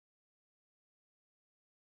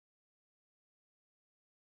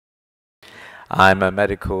I'm a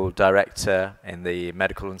medical director in the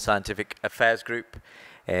Medical and Scientific Affairs Group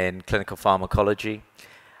in clinical pharmacology.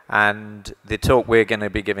 And the talk we're going to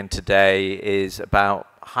be giving today is about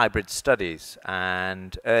hybrid studies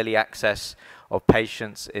and early access of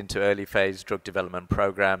patients into early phase drug development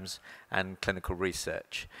programs and clinical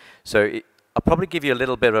research. I'll probably give you a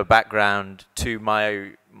little bit of a background to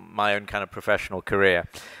my own kind of professional career.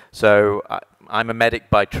 I'm a medic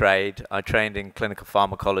by trade. I trained in clinical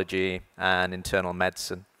pharmacology and internal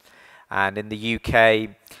medicine. And in the UK,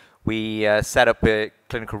 we set up a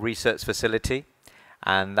clinical research facility,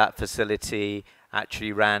 and that facility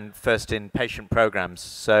actually ran first in patient programs.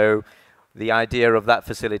 So the idea of that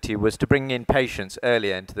facility was to bring in patients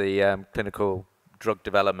earlier into the clinical drug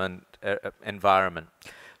development environment.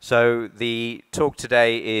 So the talk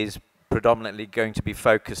today is predominantly going to be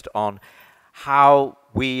focused on how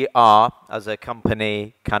we are, as a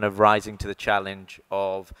company, kind of rising to the challenge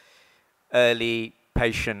of early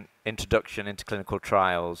patient introduction into clinical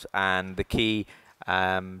trials and the key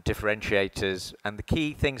differentiators and the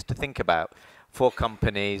key things to think about for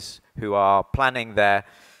companies who are planning their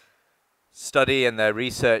study and their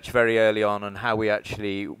research very early on, and how we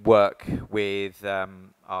actually work with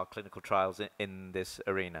our clinical trials in this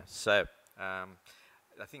arena. So I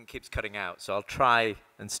think it keeps cutting out, so I'll try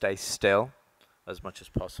and stay still as much as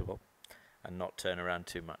possible and not turn around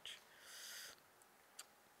too much.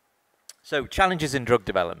 So challenges in drug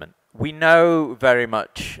development. We know very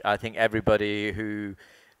much, I think everybody who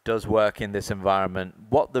does work in this environment,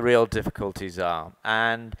 what the real difficulties are.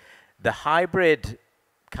 And the hybrid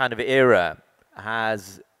kind of era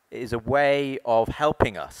is a way of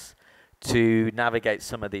helping us to navigate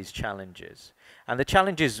some of these challenges. And the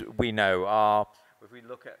challenges we know are, if we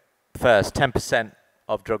look at first, 10%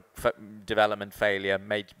 of drug development failure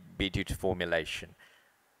may be due to formulation.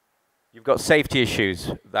 You've got safety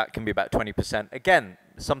issues, that can be about 20%. Again,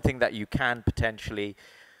 something that you can potentially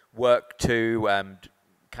work to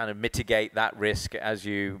kind of mitigate that risk as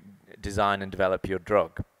you design and develop your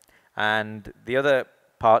drug. And the other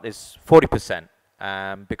part is 40%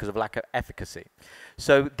 because of lack of efficacy.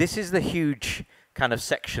 So this is the huge kind of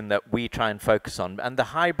section that we try and focus on. And the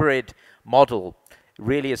hybrid model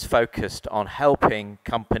really is focused on helping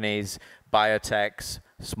companies, biotechs,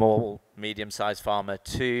 small, medium-sized pharma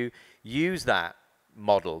to use that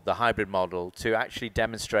model, the hybrid model, to actually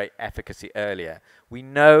demonstrate efficacy earlier. We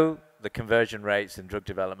know the conversion rates in drug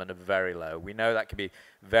development are very low. We know that can be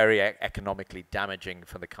very economically damaging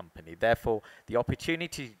for the company. Therefore, the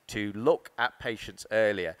opportunity to look at patients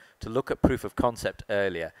earlier, to look at proof of concept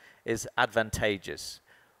earlier, is advantageous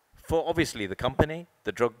for obviously the company,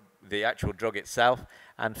 the actual drug itself,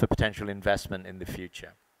 and for potential investment in the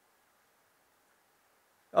future.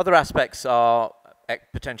 Other aspects are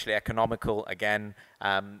potentially economical. Again,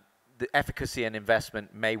 the efficacy and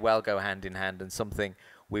investment may well go hand in hand, and something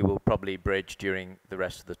we will probably bridge during the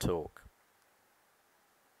rest of the talk.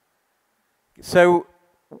 So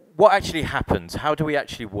what actually happens? How do we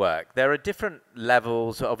actually work? There are different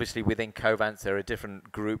levels. Obviously, within Covance, there are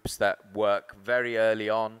different groups that work very early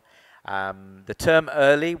on. The term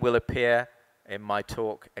early will appear in my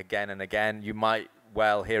talk again and again. You might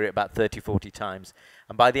well hear it about 30, 40 times.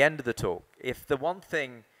 And by the end of the talk, if the one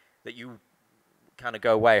thing that you kind of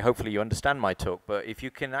go away, hopefully you understand my talk, but if you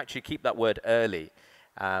can actually keep that word early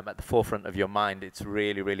at the forefront of your mind, it's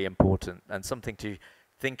really, really important and something to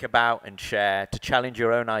think about and share, to challenge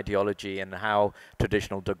your own ideology and how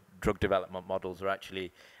traditional drug development models are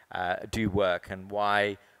actually do work, and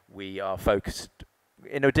why we are focused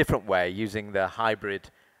in a different way using the hybrid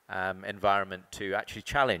environment to actually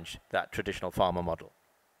challenge that traditional pharma model.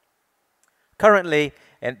 Currently,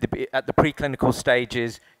 at the preclinical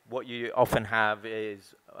stages, what you often have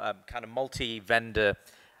is kind of multi-vendor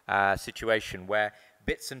situation where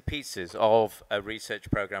bits and pieces of a research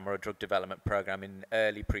program or a drug development program in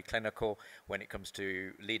early preclinical, when it comes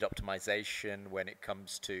to lead optimization, when it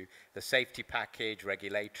comes to the safety package,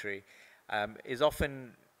 regulatory, is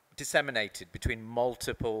often disseminated between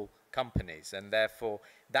multiple companies, and therefore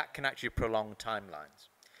that can actually prolong timelines.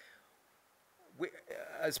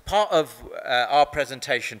 As part of our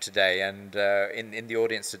presentation today, and in the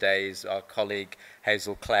audience today is our colleague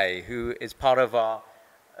Hazel Clay, who is part of our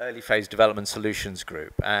early phase development solutions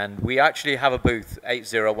group, and we actually have a booth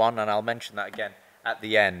 801, and I'll mention that again at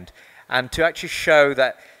the end, and to actually show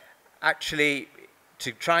that actually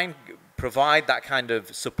to try and provide that kind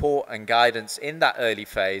of support and guidance in that early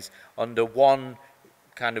phase under one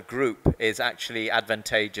kind of group is actually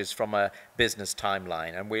advantageous from a business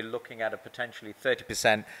timeline, and we're looking at a potentially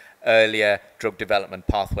 30% earlier drug development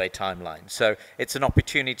pathway timeline. So it's an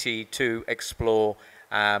opportunity to explore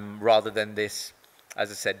rather than this,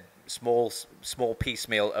 as I said, small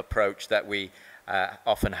piecemeal approach that we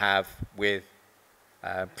often have with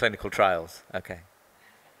clinical trials. Okay.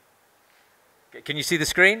 Can you see the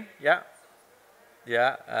screen? Yeah?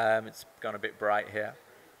 Yeah, it's gone a bit bright here.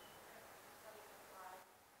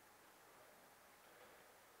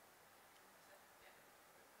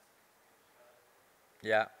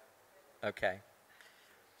 Yeah, okay.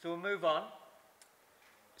 So we'll move on.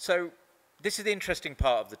 So this is the interesting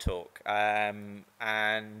part of the talk,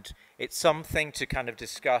 and it's something to kind of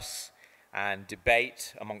discuss and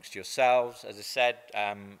debate amongst yourselves. As I said,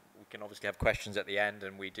 we can obviously have questions at the end,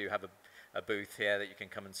 and we do have a booth here that you can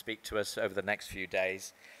come and speak to us over the next few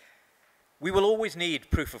days. We will always need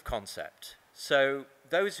proof of concept. So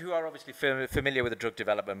those who are obviously familiar with the drug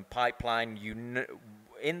development pipeline,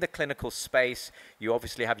 in the clinical space, you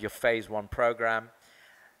obviously have your phase 1 program.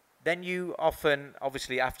 Then you often,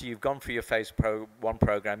 obviously after you've gone through your phase 1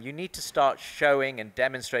 program, you need to start showing and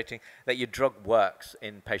demonstrating that your drug works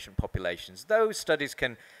in patient populations. Those studies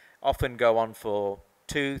can often go on for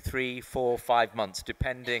 2, 3, 4, 5 months,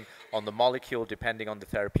 depending on the molecule, depending on the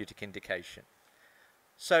therapeutic indication.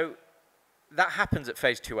 So that happens at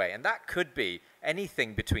phase 2A, and that could be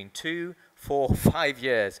anything between 2, 4, 5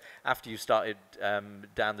 years after you started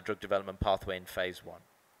down the drug development pathway in phase 1.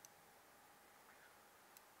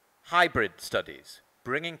 Hybrid studies,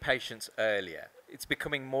 bringing patients earlier. It's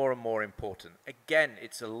becoming more and more important. Again,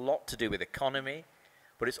 it's a lot to do with economy,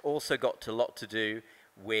 but it's also got a lot to do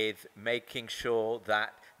with making sure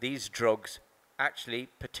that these drugs actually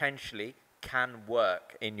potentially can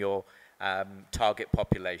work in your target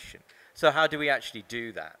population. So how do we actually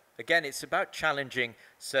do that? Again, it's about challenging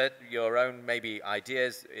your own maybe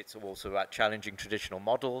ideas. It's also about challenging traditional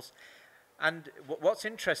models. And what's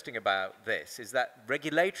interesting about this is that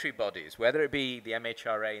regulatory bodies, whether it be the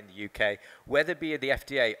MHRA in the UK, whether it be the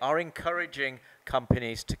FDA, are encouraging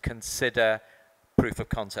companies to consider proof of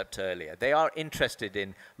concept earlier. They are interested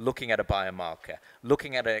in looking at a biomarker,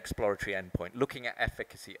 looking at an exploratory endpoint, looking at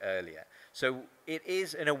efficacy earlier. So it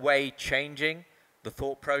is, in a way, changing the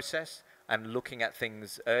thought process and looking at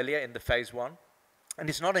things earlier in the phase 1. And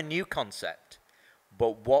it's not a new concept.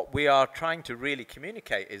 But what we are trying to really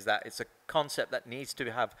communicate is that it's a concept that needs to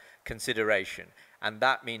have consideration. And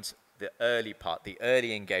that means the early part, the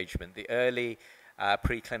early engagement, the early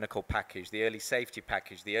preclinical package, the early safety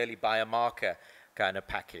package, the early biomarker kind of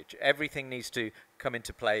package. Everything needs to come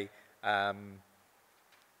into play.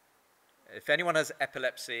 If anyone has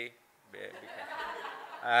epilepsy,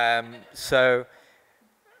 so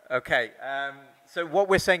what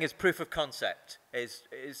we're saying is proof of concept is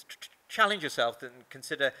challenge yourself and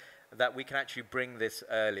consider that we can actually bring this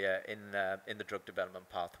earlier in the drug development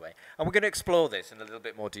pathway. And we're going to explore this in a little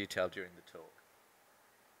bit more detail during the talk.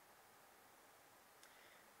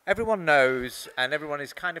 Everyone knows, and everyone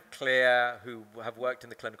is kind of clear who have worked in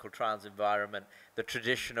the clinical trials environment, the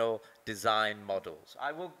traditional design models.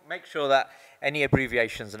 I will make sure that any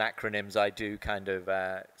abbreviations and acronyms I do kind of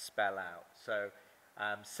spell out. So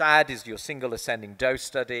SAD is your single ascending dose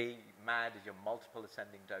study. MAD is your multiple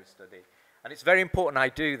ascending dose study. And it's very important I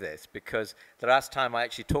do this because the last time I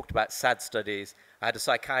actually talked about SAD studies, I had a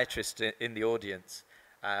psychiatrist in the audience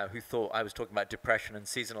who thought I was talking about depression and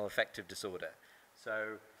seasonal affective disorder.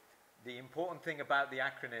 So the important thing about the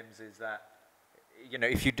acronyms is that, you know,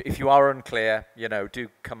 if you are unclear, you know, do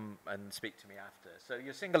come and speak to me after. So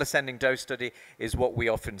your single ascending dose study is what we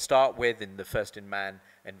often start with in the first-in-man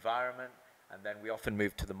environment. And then we often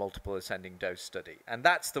move to the multiple ascending dose study. And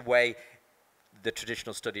that's the way the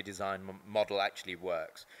traditional study design model actually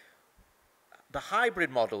works. The hybrid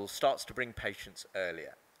model starts to bring patients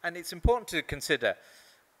earlier. And it's important to consider,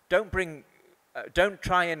 don't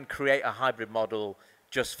try and create a hybrid model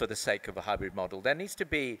just for the sake of a hybrid model. There needs to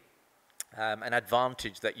be an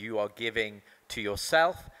advantage that you are giving to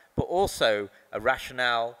yourself, but also a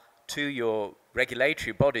rationale to your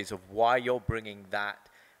regulatory bodies of why you're bringing that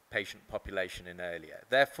patient population in earlier.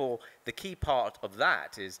 Therefore, the key part of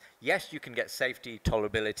that is, yes, you can get safety,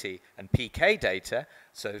 tolerability, and PK data,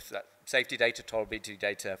 so safety data, tolerability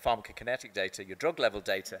data, pharmacokinetic data, your drug level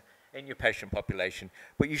data in your patient population,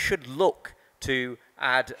 but you should look to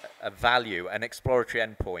add a value, an exploratory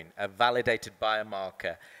endpoint, a validated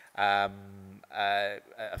biomarker, a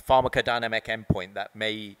pharmacodynamic endpoint that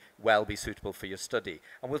may well be suitable for your study.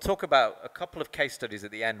 And we'll talk about a couple of case studies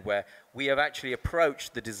at the end where we have actually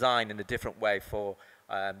approached the design in a different way for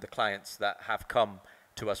the clients that have come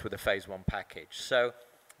to us with a phase 1 package. So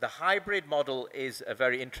the hybrid model is a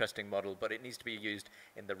very interesting model, but it needs to be used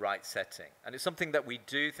in the right setting. And it's something that we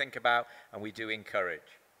do think about and we do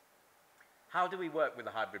encourage. How do we work with a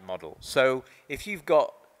hybrid model? So if you've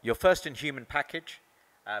got your first-in-human package,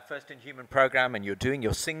 first-in-human program, and you're doing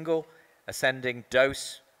your single ascending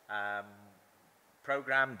dose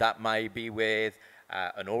program, that may be with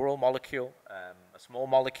an oral molecule, a small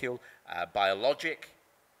molecule, biologic,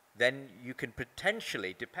 then you can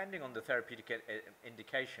potentially, depending on the therapeutic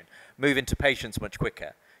indication, move into patients much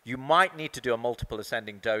quicker. You might need to do a multiple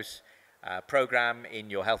ascending dose program in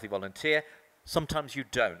your healthy volunteer. Sometimes you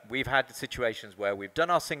don't. We've had situations where we've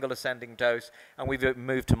done our single ascending dose and we've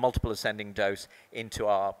moved to multiple ascending dose into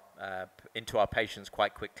our patients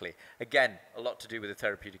quite quickly. Again, a lot to do with the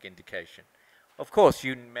therapeutic indication. Of course,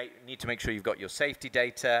 you need to make sure you've got your safety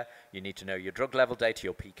data, you need to know your drug level data,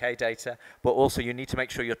 your PK data, but also you need to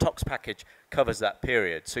make sure your tox package covers that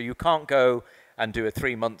period. So you can't go and do a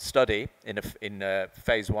 3-month study in a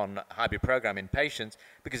phase 1 hybrid program in patients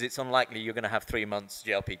because it's unlikely you're going to have 3 months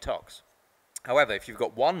GLP tox. However, if you've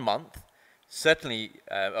got 1 month, certainly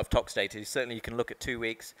of tox data, certainly you can look at 2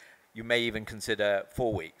 weeks. You may even consider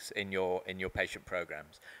 4 weeks in your patient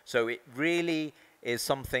programs. So it really is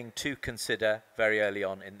something to consider very early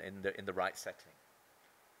on in the right setting.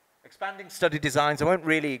 Expanding study designs, I won't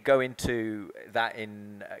really go into that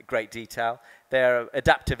in great detail. There are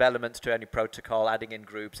adaptive elements to any protocol, adding in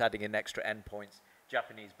groups, adding in extra endpoints,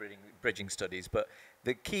 Japanese bridging studies. But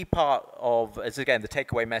the key part of, is again, the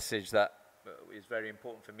takeaway message that is very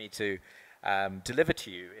important for me to deliver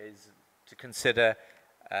to you is to consider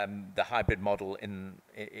the hybrid model in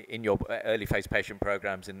your early phase patient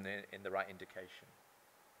programs in the right indication.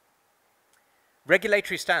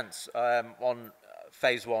 Regulatory stance on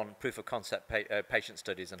phase 1 proof of concept patient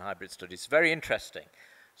studies and hybrid studies. Very interesting.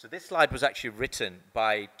 So this slide was actually written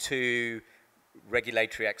by 2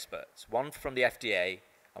 regulatory experts, one from the FDA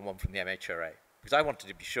and one from the MHRA, because I wanted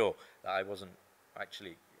to be sure that I wasn't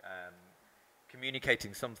actually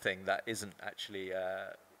communicating something that isn't actually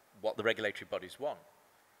what the regulatory bodies want.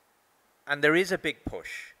 And there is a big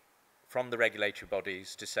push from the regulatory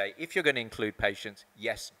bodies to say, if you're going to include patients,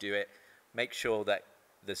 yes, do it. Make sure that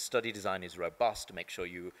the study design is robust. Make sure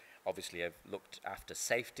you obviously have looked after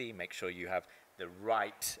safety. Make sure you have the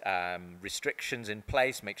right restrictions in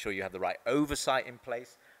place. Make sure you have the right oversight in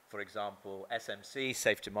place. For example, SMC,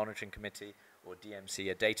 Safety Monitoring Committee, or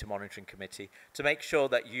DMC, a Data Monitoring Committee, to make sure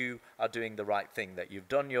that you are doing the right thing, that you've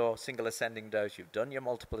done your single ascending dose, you've done your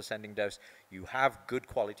multiple ascending dose, you have good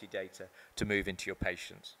quality data to move into your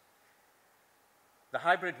patients. The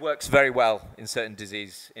hybrid works very well in certain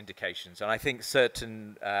disease indications, and I think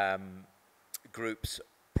certain groups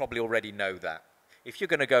probably already know that. If you're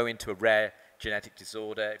going to go into a rare genetic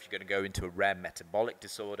disorder, if you're going to go into a rare metabolic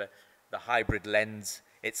disorder, the hybrid lends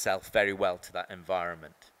itself very well to that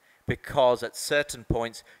environment, because at certain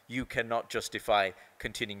points you cannot justify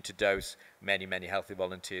continuing to dose many healthy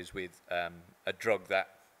volunteers with a drug that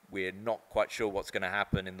we're not quite sure what's going to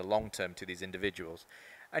happen in the long term to these individuals.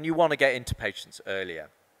 And you want to get into patients earlier.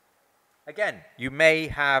 Again, you may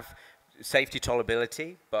have safety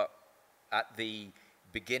tolerability, but at the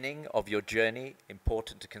beginning of your journey,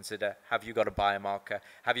 important to consider, have you got a biomarker?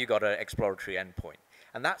 Have you got an exploratory endpoint?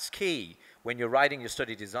 And that's key when you're writing your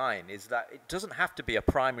study design, is that it doesn't have to be a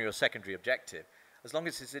primary or secondary objective, as long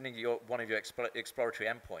as it's in one of your exploratory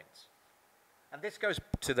endpoints. And this goes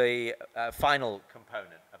to the final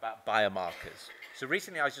component about biomarkers. So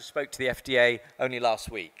recently I just spoke to the FDA only last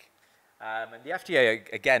week. And the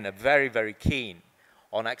FDA, again, are very keen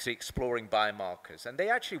on actually exploring biomarkers. And they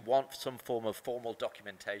actually want some form of formal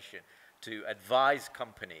documentation to advise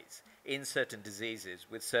companies in certain diseases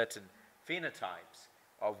with certain phenotypes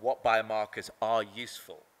of what biomarkers are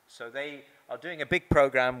useful. So they are doing a big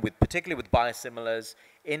program, particularly with biosimilars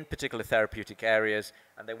in particular therapeutic areas,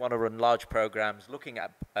 and they want to run large programs looking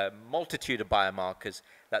at a multitude of biomarkers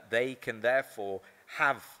that they can therefore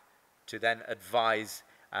have to then advise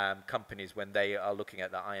companies when they are looking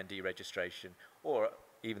at the IND registration, or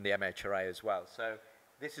even the MHRA as well. So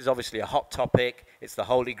this is obviously a hot topic. It's the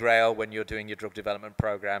holy grail when you're doing your drug development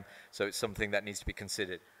program, so it's something that needs to be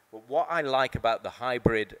considered. But what I like about the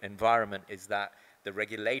hybrid environment is that the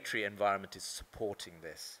regulatory environment is supporting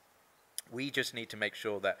this. We just need to make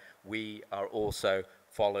sure that we are also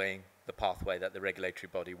following the pathway that the regulatory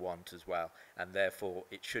body want as well, and therefore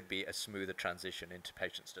it should be a smoother transition into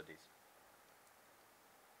patient studies.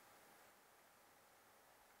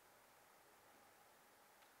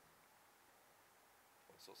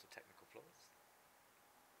 All sorts of technical flaws.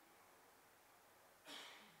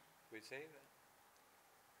 We'd say that.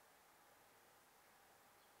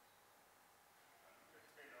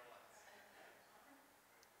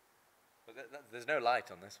 There's no light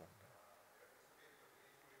on this one.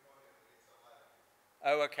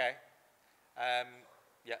 Oh, okay.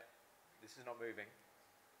 Yeah, this is not moving.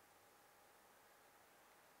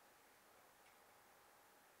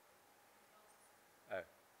 Oh.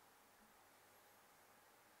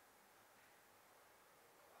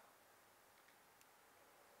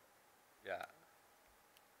 Yeah,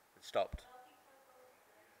 it stopped.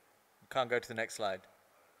 You can't go to the next slide.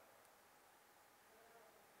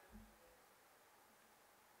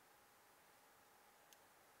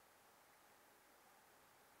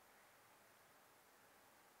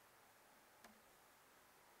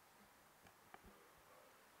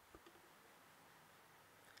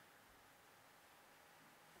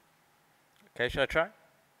 Okay, should I try?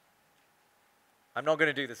 I'm not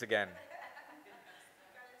going to do this again.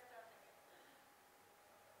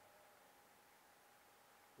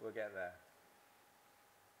 We'll get there.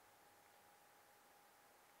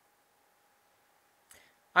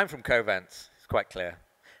 I'm from Covance, it's quite clear.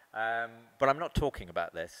 But I'm not talking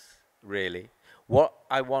about this, really. What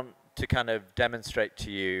I want to kind of demonstrate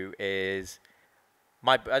to you is,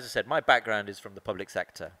 as I said, my background is from the public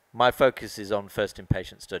sector. My focus is on first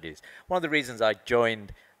inpatient studies. One of the reasons I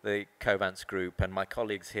joined the Covance group and my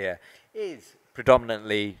colleagues here is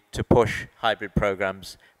predominantly to push hybrid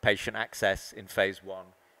programs, patient access in phase 1,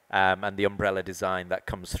 and the umbrella design that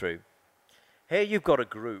comes through. Here you've got a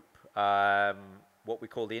group, what we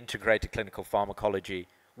call the Integrated Clinical Pharmacology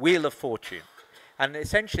Wheel of Fortune. And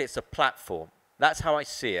essentially it's a platform. That's how I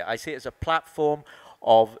see it. I see it as a platform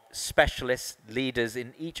of specialist leaders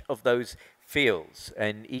in each of those fields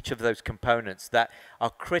and each of those components that are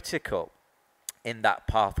critical in that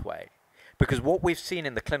pathway. Because what we've seen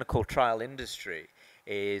in the clinical trial industry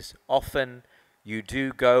is often you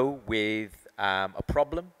do go with a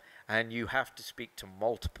problem and you have to speak to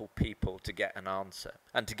multiple people to get an answer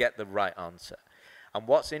and to get the right answer. And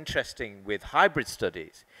what's interesting with hybrid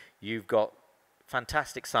studies, you've got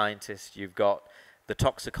fantastic scientists, you've got the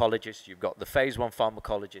toxicologists, you've got the phase 1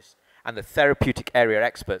 pharmacologists, and the therapeutic area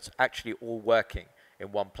experts actually all working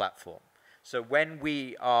in one platform. So when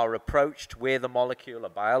we are approached with a molecule, a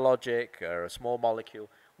biologic or a small molecule,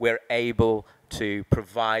 we're able to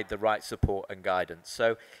provide the right support and guidance.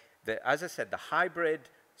 So as I said, the hybrid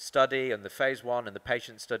study and the phase 1 and the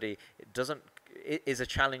patient study, it is a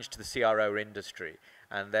challenge to the CRO industry,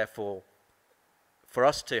 and therefore for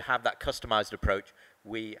us to have that customized approach,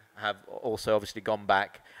 we have also obviously gone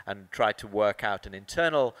back and tried to work out an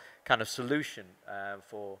internal kind of solution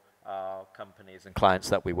for our companies and clients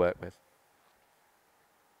that we work with.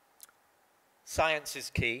 Science is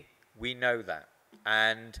key, we know that,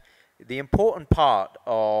 and the important part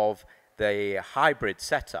of the hybrid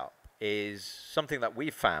setup is something that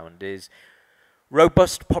we've found is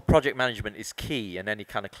robust project management is key in any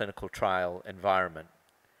kind of clinical trial environment.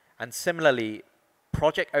 And similarly,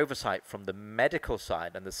 project oversight from the medical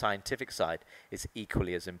side and the scientific side is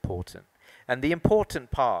equally as important. And the important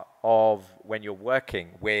part of when you're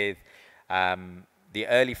working with the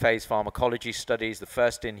early phase pharmacology studies, the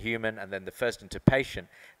first in human and then the first into patient,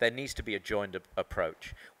 there needs to be a joined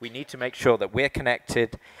approach. We need to make sure that we're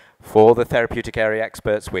connected for the therapeutic area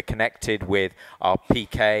experts, we're connected with our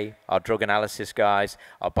PK, our drug analysis guys,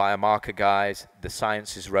 our biomarker guys, the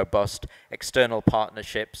science is robust, external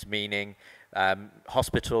partnerships, meaning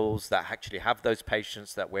hospitals that actually have those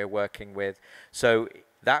patients that we're working with. So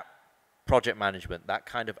that project management, that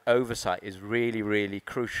kind of oversight is really, really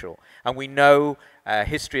crucial. And we know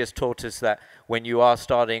history has taught us that when you are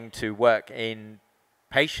starting to work in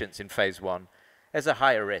patients in phase 1, there's a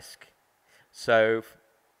higher risk. So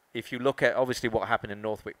if you look at obviously what happened in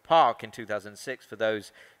Northwick Park in 2006, for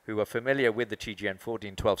those who are familiar with the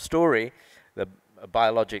TGN-1412 story, the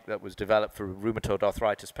biologic that was developed for rheumatoid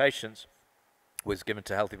arthritis patients was given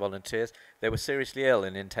to healthy volunteers. They were seriously ill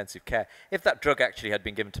in intensive care. If that drug actually had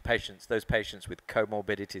been given to patients, those patients with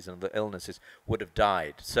comorbidities and other illnesses would have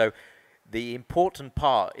died. So the important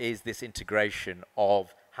part is this integration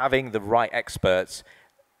of having the right experts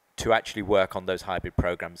to actually work on those hybrid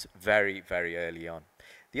programs very, very early on.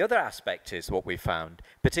 The other aspect is what we found,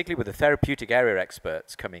 particularly with the therapeutic area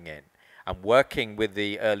experts coming in and working with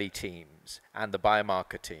the early teams and the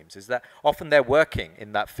biomarker teams, is that often they're working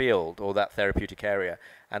in that field or that therapeutic area,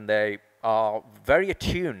 and they are very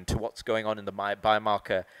attuned to what's going on in the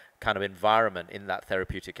biomarker kind of environment in that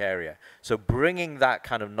therapeutic area. So bringing that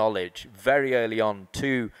kind of knowledge very early on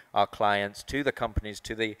to our clients, to the companies,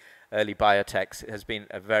 to the early biotechs has been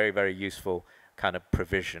a very, very useful kind of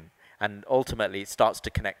provision. And ultimately, it starts to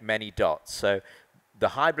connect many dots. So the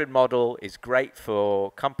hybrid model is great for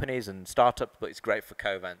companies and startups, but it's great for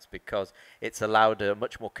Covance because it's allowed a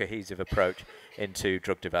much more cohesive approach into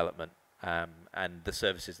drug development and the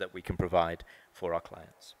services that we can provide for our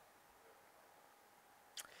clients.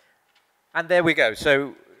 And there we go.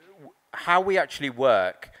 So how we actually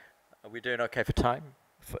work, are we doing okay for time?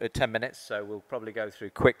 For 10 minutes, so we'll probably go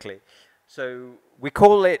through quickly. So we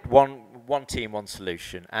call it one team, one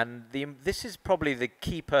solution. And this is probably the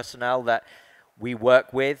key personnel that we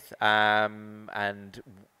work with. And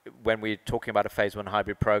when we're talking about a phase 1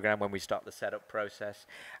 hybrid program, when we start the setup process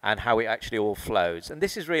and how it actually all flows. And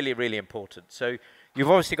this is really, really important. So you've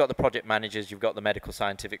obviously got the project managers, you've got the medical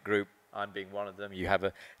scientific group, I'm being one of them. You have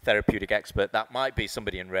a therapeutic expert. That might be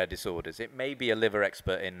somebody in rare disorders. It may be a liver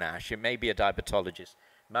expert in NASH. It may be a diabetologist.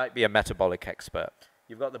 It might be a metabolic expert.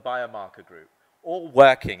 You've got the biomarker group, all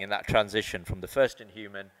working in that transition from the first in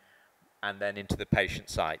human and then into the patient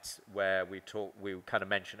sites, where we kind of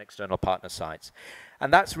mention external partner sites.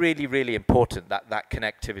 And that's really, really important, that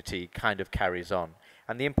connectivity kind of carries on.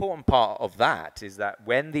 And the important part of that is that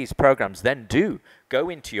when these programs then do go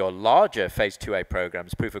into your larger phase 2A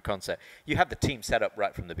programs, proof of concept, you have the team set up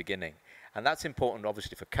right from the beginning. And that's important,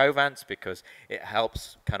 obviously, for Covance, because it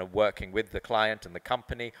helps kind of working with the client and the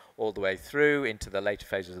company all the way through into the later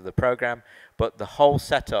phases of the program. But the whole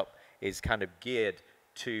setup is kind of geared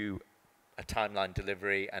to a timeline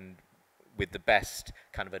delivery and with the best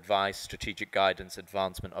kind of advice, strategic guidance,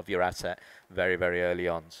 advancement of your asset very, very early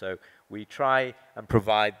on. So we try and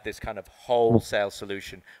provide this kind of wholesale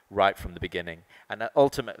solution right from the beginning. And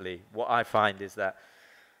ultimately, what I find is that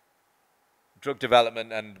drug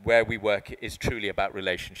development and where we work is truly about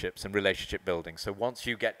relationships and relationship building. So once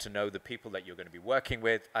you get to know the people that you're going to be working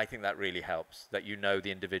with, I think that really helps, that you know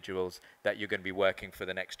the individuals that you're going to be working for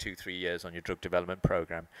the next 2-3 years on your drug development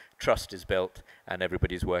program. Trust is built and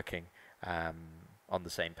everybody's working on the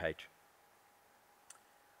same page.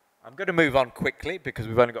 I'm going to move on quickly because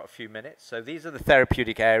we've only got a few minutes. So these are the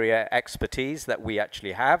therapeutic area expertise that we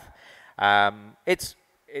actually have. It's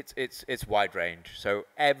wide range. So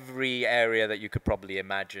every area that you could probably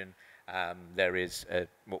imagine, there is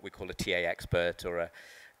what we call a TA expert or a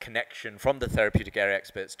connection from the therapeutic area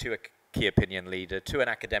experts to a key opinion leader, to an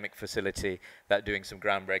academic facility that doing some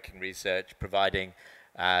groundbreaking research, providing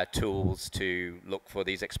tools to look for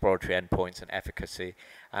these exploratory endpoints and efficacy.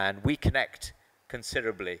 And we connect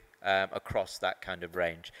considerably across that kind of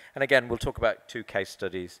range. And again, we'll talk about 2 case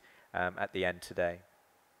studies at the end today.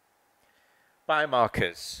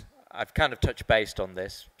 Biomarkers. I've kind of touched base on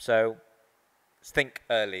this. So think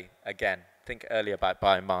early again. Think early about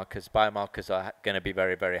biomarkers. Biomarkers are going to be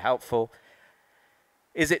very, very helpful.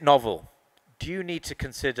 Is it novel? Do you need to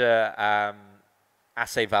consider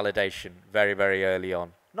assay validation very, very early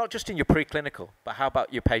on? Not just in your preclinical, but how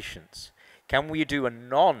about your patients? Can we do a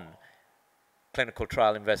non-clinical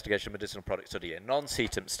trial investigation medicinal product study, a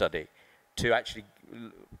non-CTIM study, to actually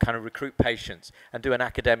kind of recruit patients and do an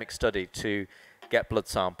academic study to get blood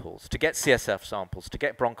samples, to get CSF samples, to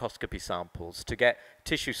get bronchoscopy samples, to get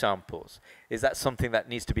tissue samples? Is that something that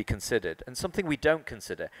needs to be considered? And something we don't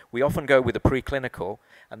consider. We often go with a preclinical,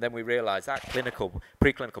 and then we realize that preclinical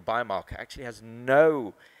biomarker actually has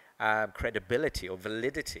no credibility or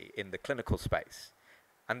validity in the clinical space.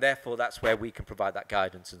 And therefore, that's where we can provide that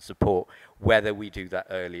guidance and support, whether we do that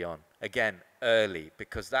early on. Again, early,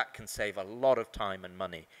 because that can save a lot of time and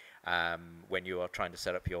money when you are trying to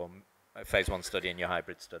set up your phase 1 study and your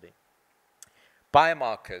hybrid study.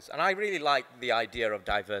 Biomarkers, and I really like the idea of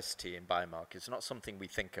diversity in biomarkers. It's not something we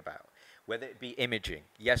think about, whether it be imaging.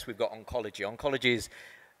 Yes, we've got oncology. Oncology is,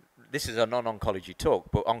 this is a non-oncology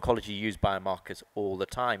talk, but oncology use biomarkers all the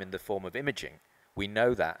time in the form of imaging. We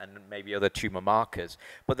know that, and maybe other tumor markers.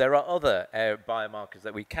 But there are other biomarkers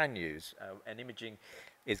that we can use, and imaging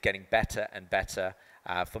is getting better and better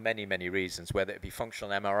for many, many reasons, whether it be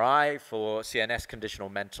functional MRI for CNS condition or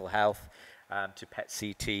mental health, to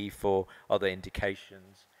PET-CT for other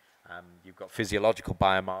indications. You've got physiological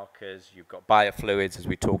biomarkers, you've got biofluids, as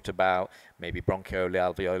we talked about, maybe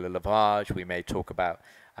bronchoalveolar lavage. We may talk about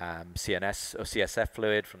CNS or CSF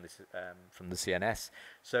fluid from the CNS.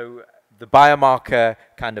 So the biomarker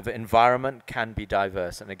kind of environment can be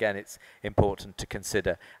diverse, and again, it's important to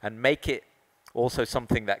consider and make it also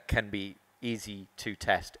something that can be easy to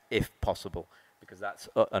test if possible, because that's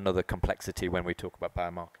another complexity when we talk about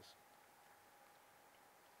biomarkers.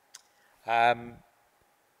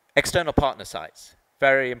 External partner sites,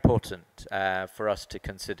 very important for us to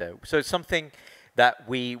consider. So it's something that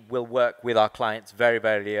we will work with our clients very,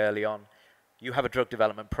 very early on. You have a drug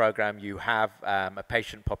development program, you have a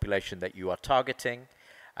patient population that you are targeting,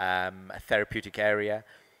 a therapeutic area.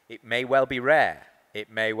 It may well be rare. It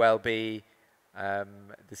may well be,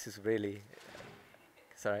 this is really,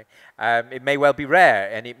 sorry. It may well be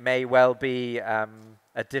rare, and it may well be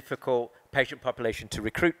a difficult patient population to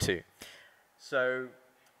recruit to. So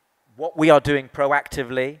what we are doing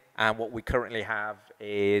proactively and what we currently have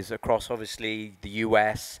is across, obviously, the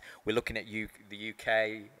US. We're looking at the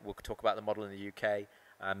UK. We'll talk about the model in the UK.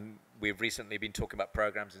 We've recently been talking about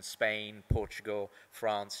programs in Spain, Portugal,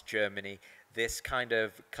 France, Germany. This kind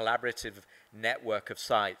of collaborative network of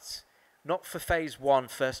sites, not for phase 1,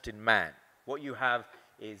 first in man. What you have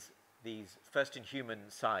is these first-in-human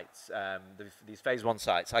sites, these phase 1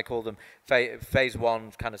 sites. I call them phase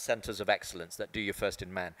 1 kind of centers of excellence that do your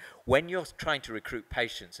first-in-man. When you're trying to recruit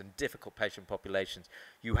patients in difficult patient populations,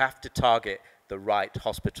 you have to target the right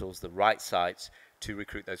hospitals, the right sites to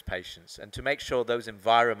recruit those patients and to make sure those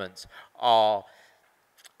environments are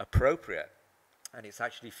appropriate and it's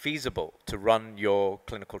actually feasible to run your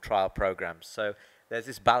clinical trial programs. So there's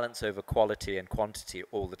this balance over quality and quantity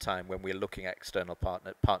all the time when we're looking at external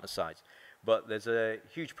partner sites. But there's a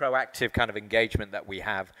huge proactive kind of engagement that we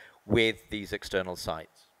have with these external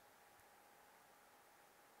sites.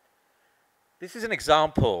 This is an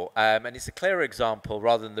example, and it's a clearer example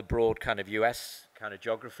rather than the broad kind of US kind of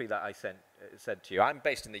geography that I said to you. I'm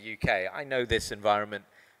based in the UK. I know this environment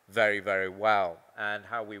very, very well and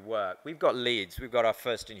how we work. We've got leads. We've got our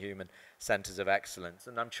first-in-human centers of excellence,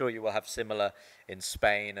 and I'm sure you will have similar in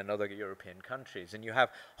Spain and other European countries. And you have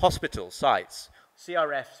hospital sites.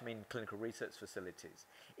 CRFs mean clinical research facilities.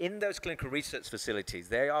 In those clinical research facilities,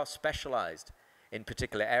 they are specialized in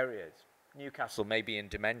particular areas. Newcastle may be in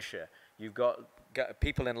dementia. You've got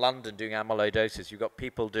people in London doing amyloidosis. You've got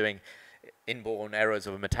people doing inborn errors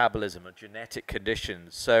of metabolism or genetic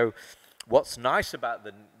conditions. So what's nice about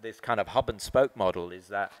this kind of hub and spoke model is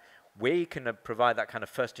that we can provide that kind of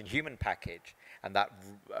first-in-human package and that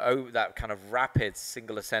kind of rapid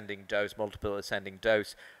single ascending dose, multiple ascending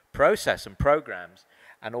dose process and programs,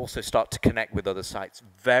 and also start to connect with other sites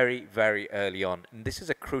very, very early on. And this is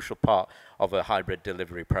a crucial part of a hybrid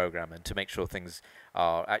delivery program, and to make sure things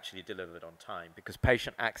are actually delivered on time, because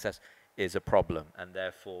patient access is a problem, and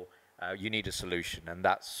therefore you need a solution. And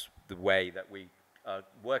that's the way that we are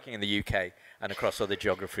working in the UK and across other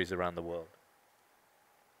geographies around the world.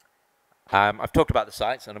 I've talked about the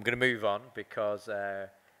sites, and I'm going to move on because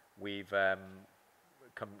we've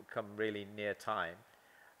come really near time.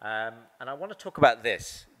 And I want to talk about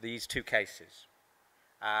these two cases.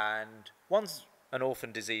 And one's an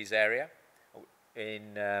orphan disease area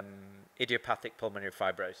in idiopathic pulmonary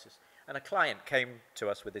fibrosis. And a client came to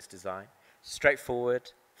us with this design.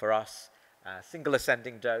 Straightforward for us, single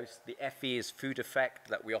ascending dose. The FE is food effect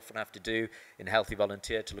that we often have to do in healthy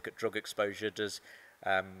volunteer to look at drug exposure. Does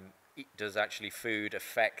actually food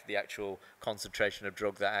affect the actual concentration of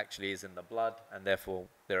drug that actually is in the blood, and therefore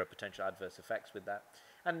there are potential adverse effects with that.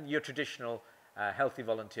 And your traditional healthy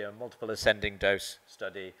volunteer multiple ascending dose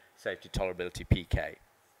study, safety, tolerability, PK.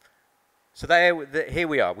 So here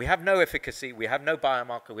we are. We have no efficacy, we have no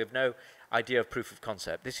biomarker, we have no idea of proof of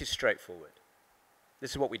concept. This is straightforward.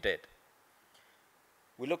 This is what we did.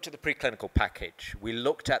 We looked at the preclinical package. We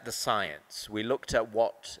looked at the science. We looked at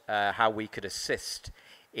how we could assist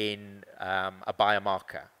in a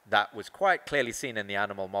biomarker that was quite clearly seen in the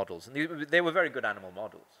animal models. And they were very good animal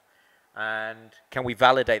models. And can we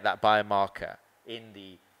validate that biomarker in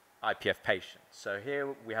the IPF patients? So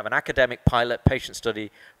here we have an academic pilot patient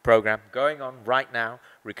study program going on right now,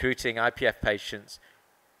 recruiting IPF patients,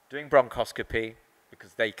 doing bronchoscopy,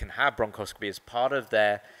 because they can have bronchoscopy as part of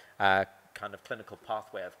their kind of clinical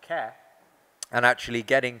pathway of care, and actually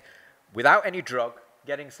getting, without any drug,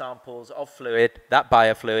 getting samples of fluid, that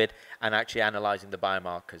biofluid, and actually analyzing the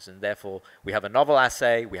biomarkers. And therefore, we have a novel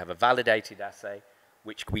assay, we have a validated assay,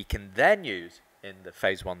 which we can then use in the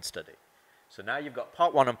phase 1 study. So now you've got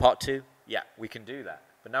part 1 and part 2. Yeah, we can do that.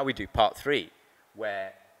 But now we do part 3,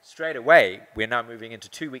 where straight away, we're now moving into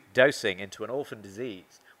 2-week dosing into an orphan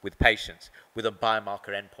disease with patients with a biomarker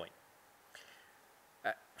endpoint.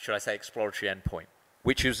 Should I say exploratory endpoint,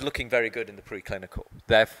 which is looking very good in the preclinical.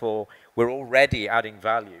 Therefore, we're already adding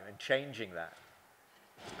value and changing that.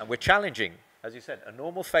 And we're challenging, as you said, a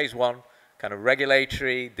normal phase 1, kind of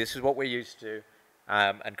regulatory, this is what we're used to,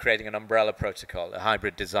 and creating an umbrella protocol, a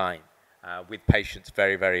hybrid design with patients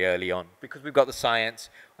very, very early on. Because we've got the science,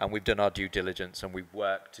 and we've done our due diligence, and we've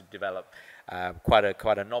worked to develop quite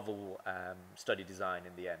a novel study design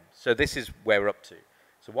in the end. So this is where we're up to.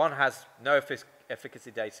 So one has no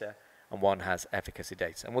efficacy data, and one has efficacy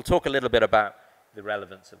data. And we'll talk a little bit about the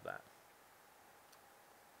relevance of that.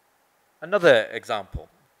 Another example,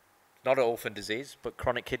 not an orphan disease, but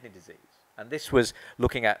chronic kidney disease. And this was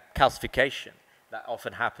looking at calcification that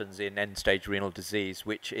often happens in end-stage renal disease,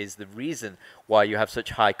 which is the reason why you have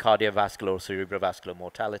such high cardiovascular or cerebrovascular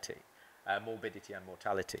mortality, morbidity and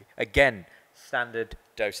mortality. Again, standard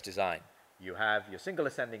dose design. You have your single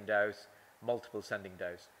ascending dose, multiple ascending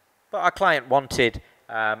dose. But our client wanted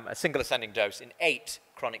a single ascending dose in 8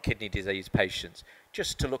 chronic kidney disease patients,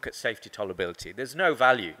 just to look at safety tolerability. There's no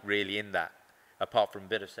value really in that, apart from a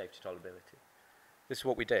bit of safety tolerability. This is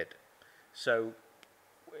what we did. So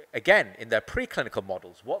again, in their preclinical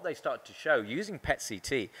models, what they started to show, using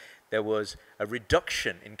PET-CT, there was a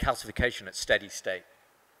reduction in calcification at steady state.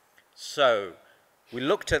 So we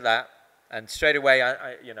looked at that, and straight away,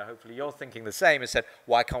 hopefully you're thinking the same, and said,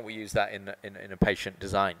 why can't we use that in a patient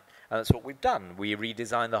design? And that's what we've done. We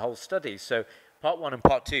redesigned the whole study. So part 1 and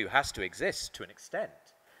part 2 has to exist to an extent.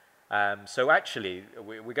 So actually,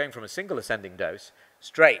 we're going from a single ascending dose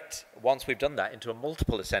straight, once we've done that, into a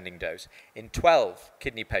multiple ascending dose in 12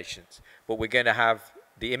 kidney patients. But we're going to have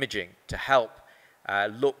the imaging to help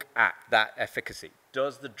look at that efficacy.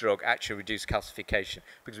 Does the drug actually reduce calcification?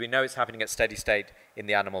 Because we know it's happening at steady state in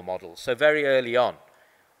the animal models. So very early on,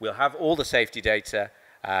 we'll have all the safety data,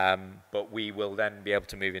 but we will then be able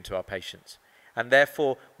to move into our patients. And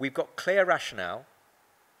therefore, we've got clear rationale.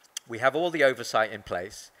 We have all the oversight in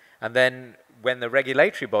place. And then when the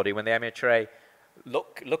regulatory body, when the MHRA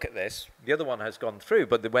look at this, the other one has gone through,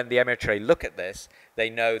 but when the MHRA look at this, they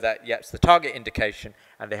know that, yes, the target indication,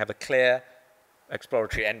 and they have a clear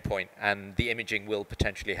exploratory endpoint, and the imaging will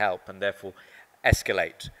potentially help, and therefore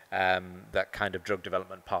escalate that kind of drug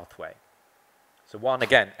development pathway. So one,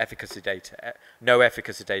 again, efficacy data, no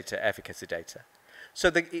efficacy data, efficacy data. So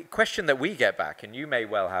the question that we get back, and you may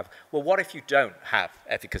well have, well, what if you don't have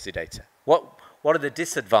efficacy data? What are the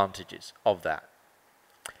disadvantages of that?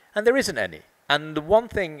 And there isn't any. And the one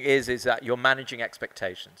thing is that you're managing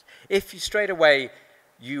expectations. If you straight away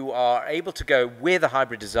you are able to go with a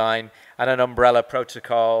hybrid design and an umbrella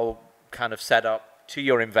protocol kind of set up to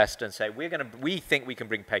your investor and say, we think we can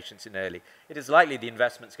bring patients in early, it is likely the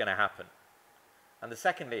investment's going to happen. And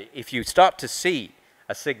secondly, if you start to see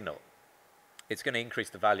a signal, it's going to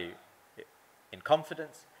increase the value in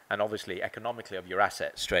confidence and obviously economically of your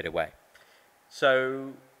asset straight away.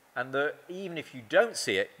 So, even if you don't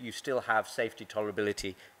see it, you still have safety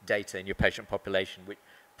tolerability data in your patient population, which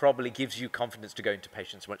probably gives you confidence to go into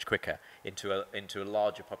patients much quicker, into a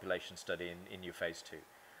larger population study in your phase 2.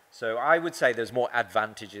 So I would say there's more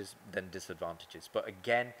advantages than disadvantages. But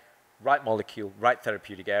again, right molecule, right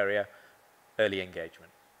therapeutic area, early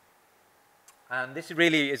engagement. And this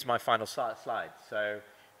really is my final slide. So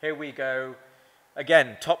here we go.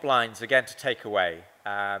 Again, top lines, again, to take away.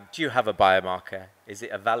 Do you have a biomarker? Is it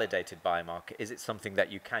a validated biomarker? Is it something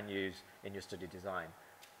that you can use in your study design?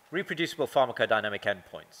 Reproducible pharmacodynamic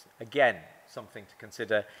endpoints. Again, something to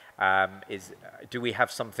consider is, do we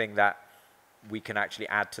have something that we can actually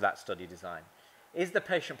add to that study design? Is the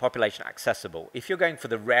patient population accessible? If you're going for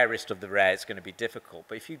the rarest of the rare, it's going to be difficult.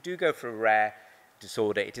 But if you do go for a rare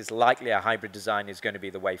disorder, it is likely a hybrid design is going to be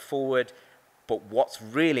the way forward. But what's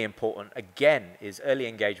really important, again, is early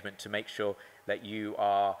engagement to make sure that you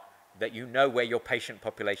know where your patient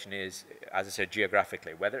population is, as I said,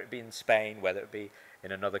 geographically, whether it be in Spain, whether it be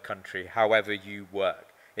in another country, however you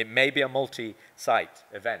work. It may be a multi-site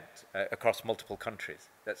event across multiple countries.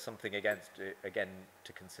 That's something, again,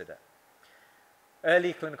 to consider.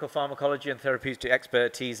 Early clinical pharmacology and therapeutic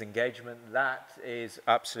expertise engagement, that is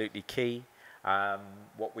absolutely key.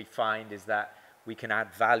 What we find is that we can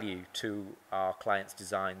add value to our clients'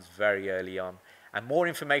 designs very early on. And more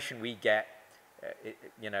information we get, it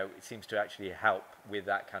seems to actually help with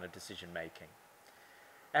that kind of decision making.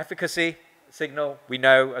 Efficacy signal, we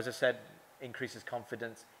know, as I said, increases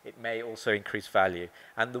confidence. It may also increase value.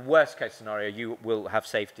 And the worst case scenario, you will have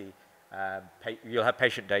safety, you'll have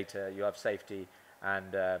patient data, you'll have safety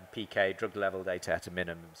and PK, drug level data at a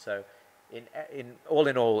minimum. So all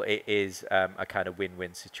in all, it is a kind of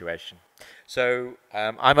win-win situation. So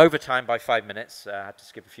I'm over time by 5 minutes. I had to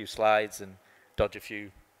skip a few slides and dodge a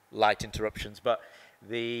few light interruptions. But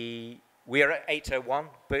we are at 8:01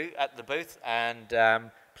 at the booth,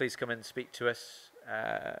 and please come and speak to us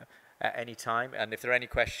at any time. And if there are any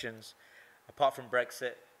questions, apart from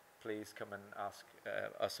Brexit, please come and ask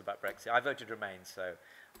us about Brexit. I voted Remain, so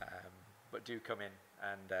but do come in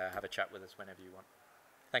and have a chat with us whenever you want.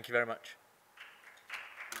 Thank you very much.